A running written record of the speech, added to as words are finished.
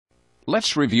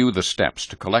Let's review the steps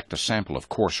to collect a sample of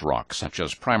coarse rock, such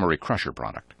as primary crusher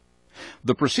product.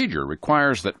 The procedure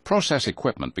requires that process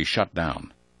equipment be shut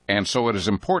down, and so it is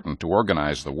important to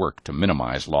organize the work to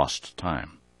minimize lost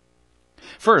time.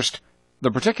 First, the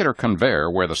particular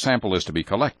conveyor where the sample is to be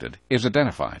collected is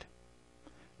identified.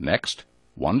 Next,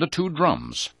 1 to 2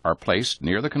 drums are placed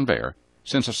near the conveyor,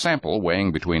 since a sample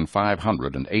weighing between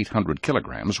 500 and 800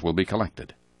 kilograms will be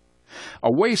collected.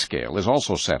 A weigh scale is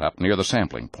also set up near the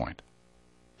sampling point.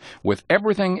 With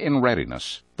everything in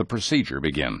readiness, the procedure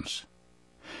begins.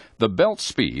 The belt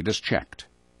speed is checked.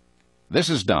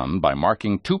 This is done by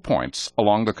marking 2 points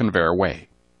along the conveyor way.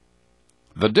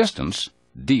 The distance,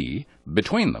 d,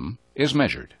 between them is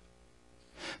measured.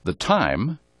 The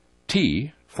time,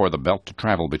 t, for the belt to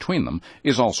travel between them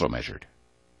is also measured.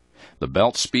 The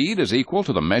belt speed is equal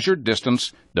to the measured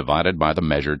distance divided by the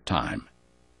measured time.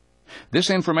 This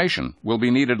information will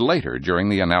be needed later during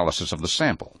the analysis of the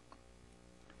sample.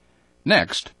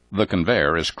 Next, the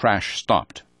conveyor is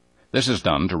crash-stopped. This is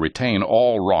done to retain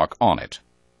all rock on it.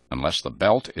 Unless the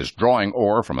belt is drawing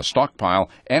ore from a stockpile,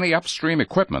 any upstream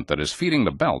equipment that is feeding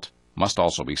the belt must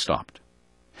also be stopped.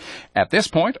 At this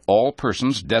point, all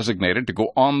persons designated to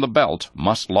go on the belt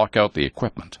must lock out the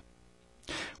equipment.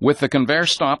 With the conveyor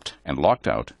stopped and locked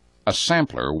out, a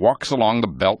sampler walks along the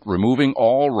belt removing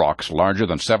all rocks larger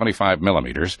than 75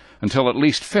 millimeters until at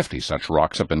least 50 such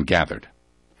rocks have been gathered.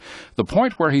 The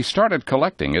point where he started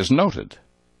collecting is noted.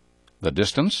 The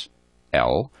distance,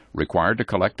 L, required to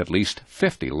collect at least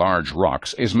 50 large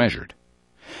rocks is measured.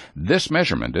 This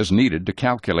measurement is needed to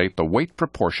calculate the weight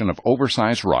proportion of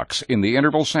oversized rocks in the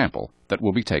interval sample that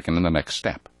will be taken in the next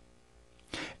step.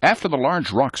 After the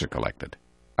large rocks are collected,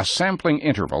 a sampling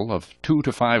interval of 2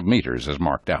 to 5 meters is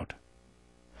marked out.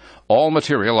 All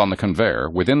material on the conveyor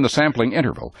within the sampling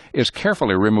interval is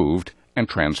carefully removed and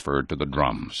transferred to the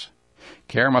drums.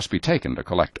 Care must be taken to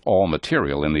collect all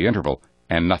material in the interval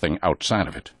and nothing outside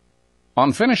of it.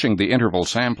 On finishing the interval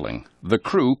sampling, the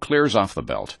crew clears off the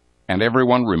belt, and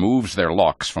everyone removes their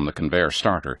locks from the conveyor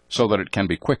starter so that it can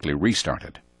be quickly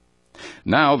restarted.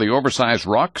 Now the oversized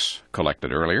rocks,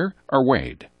 collected earlier, are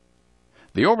weighed.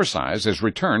 The oversize is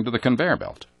returned to the conveyor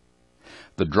belt.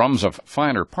 The drums of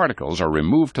finer particles are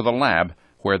removed to the lab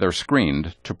where they're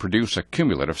screened to produce a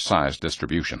cumulative size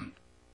distribution.